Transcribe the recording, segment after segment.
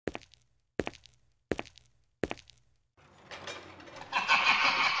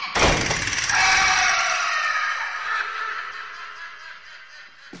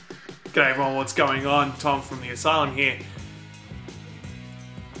G'day everyone, what's going on? Tom from the Asylum here.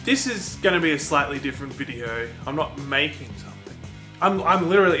 This is going to be a slightly different video. I'm not making something. I'm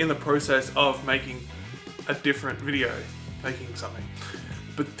literally in the process of making a different video, making something.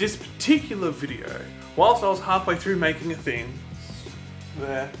 But this particular video, whilst I was halfway through making a thing,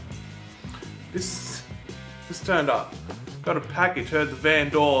 this turned up. Got a package, heard the van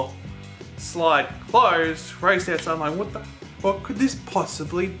door slide closed, raced outside, I'm like, what could this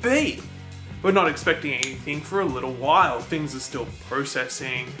possibly be? We're not expecting anything for a little while. Things are still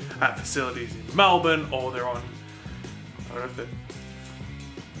processing at facilities in Melbourne, or they're on, I don't know if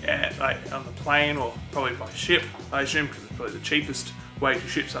they're on the plane or probably by ship, I assume, because it's probably the cheapest way to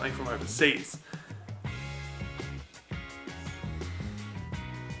ship something from overseas.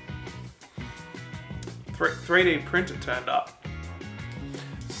 The 3D printer turned up.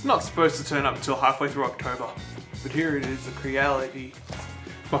 It's not supposed to turn up until halfway through October, but here it is, the Creality.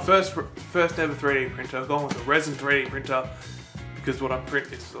 My first ever 3D printer. I've gone with a Resin 3D printer because what I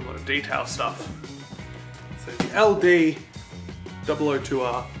print is a lot of detail stuff. So the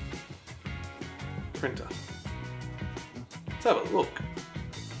LD-002R printer. Let's have a look.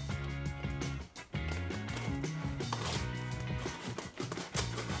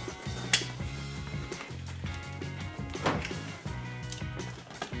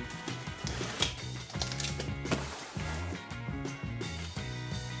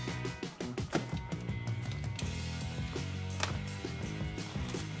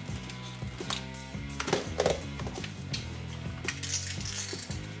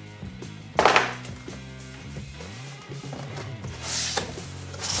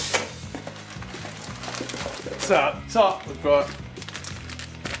 So we've got a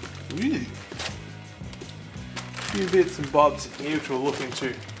few bits and bobs in here which we'll look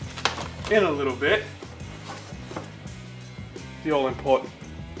into in a little bit. The all important.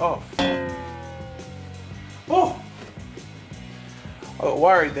 I got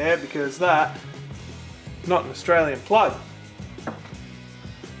worried there because that, not an Australian plug.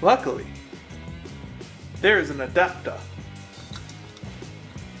 Luckily, there is an adapter.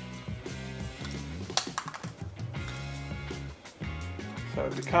 So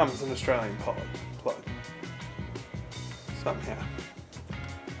it becomes an Australian plug somehow.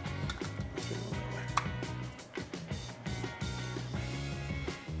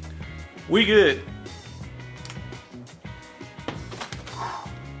 We good.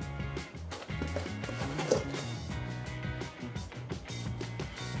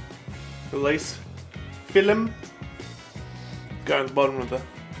 Release film. Go at the bottom of the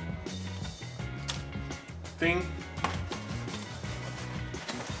thing.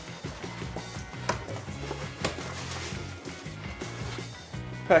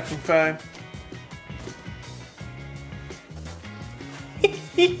 Packing foam.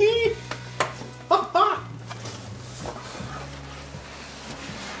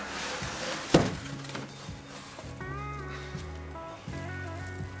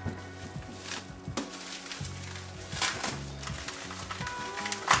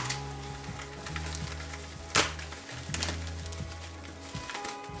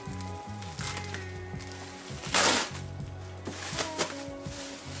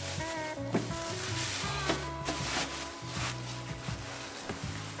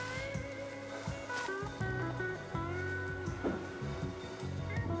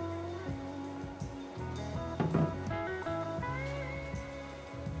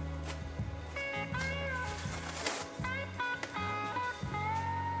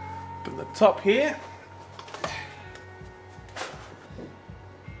 From the top here,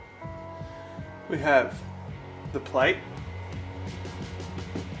 we have the plate.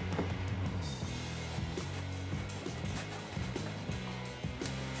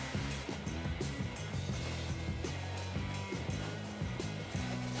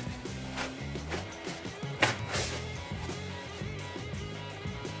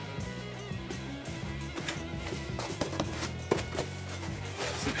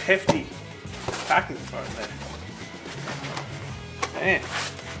 Some hefty packing foam there. Man.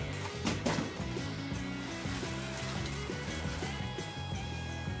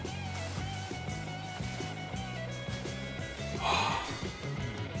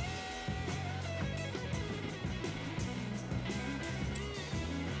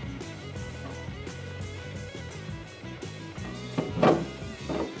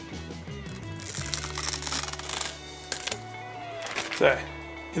 So,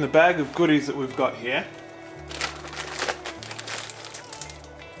 in the bag of goodies that we've got here,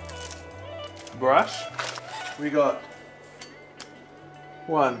 brush, we got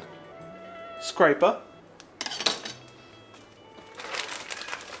one scraper,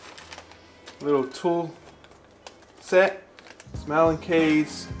 little tool set, some Allen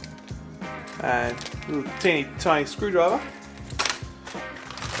keys, and a little teeny tiny screwdriver.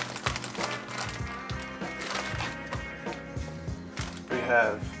 We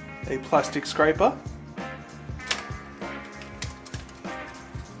have a plastic scraper,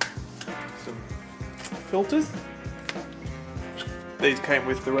 some filters. These came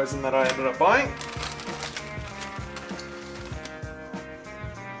with the resin that I ended up buying.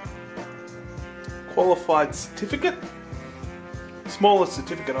 Qualified certificate. Smallest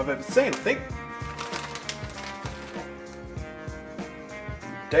certificate I've ever seen, I think.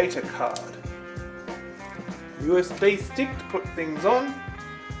 Data card. USB stick to put things on.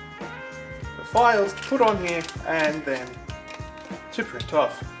 The files to put on here and then to print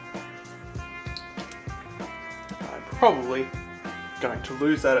off. I'm probably going to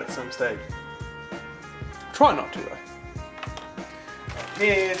lose that at some stage. Try not to though.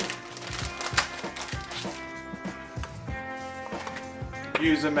 And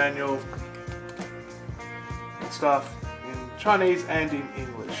user manual and stuff in Chinese and in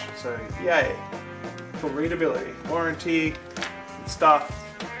English. So yay for readability, warranty, and stuff,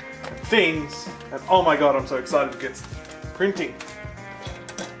 and things, and oh my god, I'm so excited to get printing.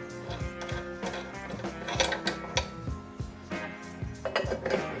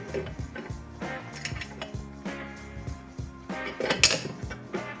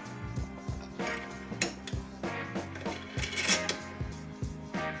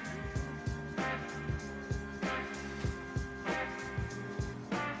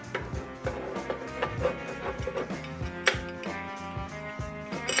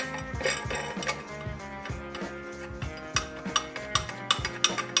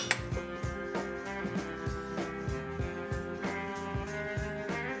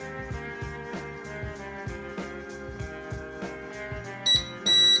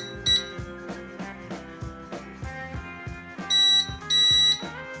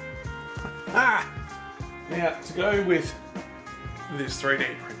 Now, to go with this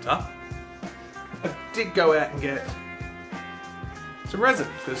 3D printer, I did go out and get some resin,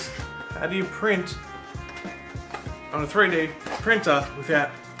 because how do you print on a 3D printer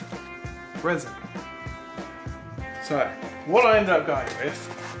without resin? So, what I ended up going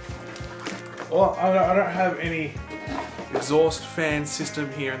with, well, I don't have any exhaust fan system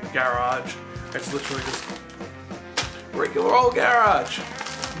here in the garage. It's literally just regular old garage.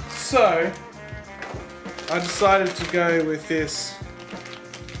 So, I decided to go with this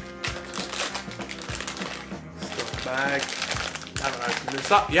still bag. I haven't opened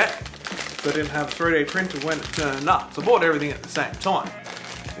this up yet, so I didn't have a 3D printer when it turned up. So I bought everything at the same time,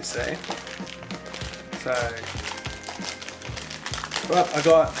 you see. So, well, I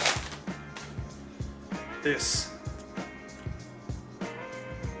got this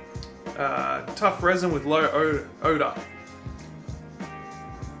tough resin with low odor.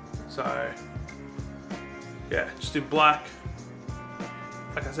 So, yeah, just in black.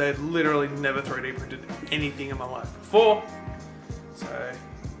 Like I said, literally never 3D printed anything in my life before. So,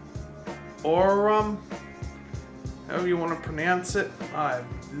 or however you want to pronounce it, I have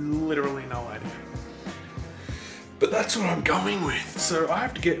literally no idea. But that's what I'm going with. So I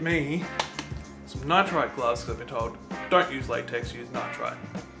have to get me some nitrite gloves, because I've been told don't use latex, use nitrite.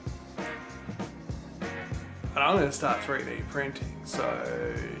 And I'm going to start 3D printing.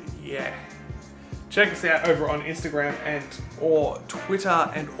 So yeah. Check us out over on Instagram and or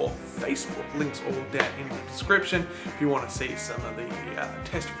Twitter and or Facebook. Links all down in the description if you want to see some of the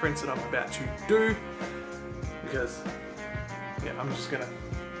test prints that I'm about to do. Because yeah, I'm just gonna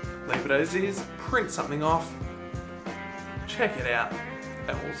leave it as is, print something off, check it out,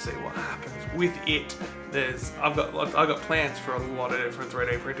 and we'll see what happens with it. I've got plans for a lot of different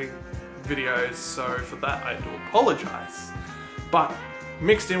 3D printing videos, so for that I do apologise. But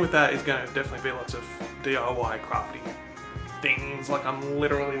mixed in with that is going to definitely be lots of DIY crafty things, like I'm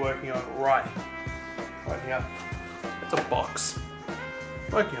literally working on right here. It's a box.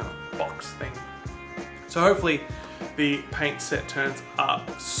 Working on a box thing. So hopefully the paint set turns up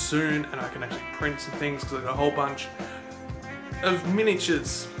soon and I can actually print some things, because I've got a whole bunch of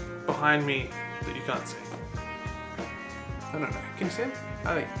miniatures behind me that you can't see. I don't know. Can you see them?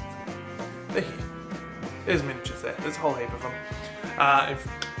 I think they're here. There's miniatures there. There's a whole heap of them.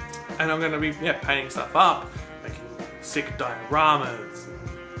 And I'm going to be painting stuff up, making sick dioramas,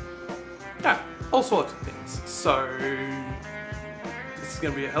 yeah, all sorts of things. So this is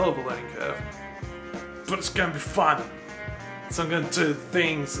going to be a hell of a learning curve, but it's going to be fun. So I'm going to do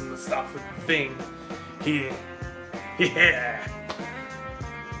things and the stuff with the thing here. Yeah.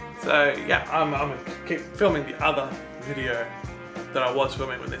 So yeah, I'm going to keep filming the other video that I was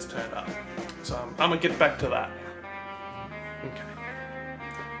filming when this turned up. so I'm gonna get back to that.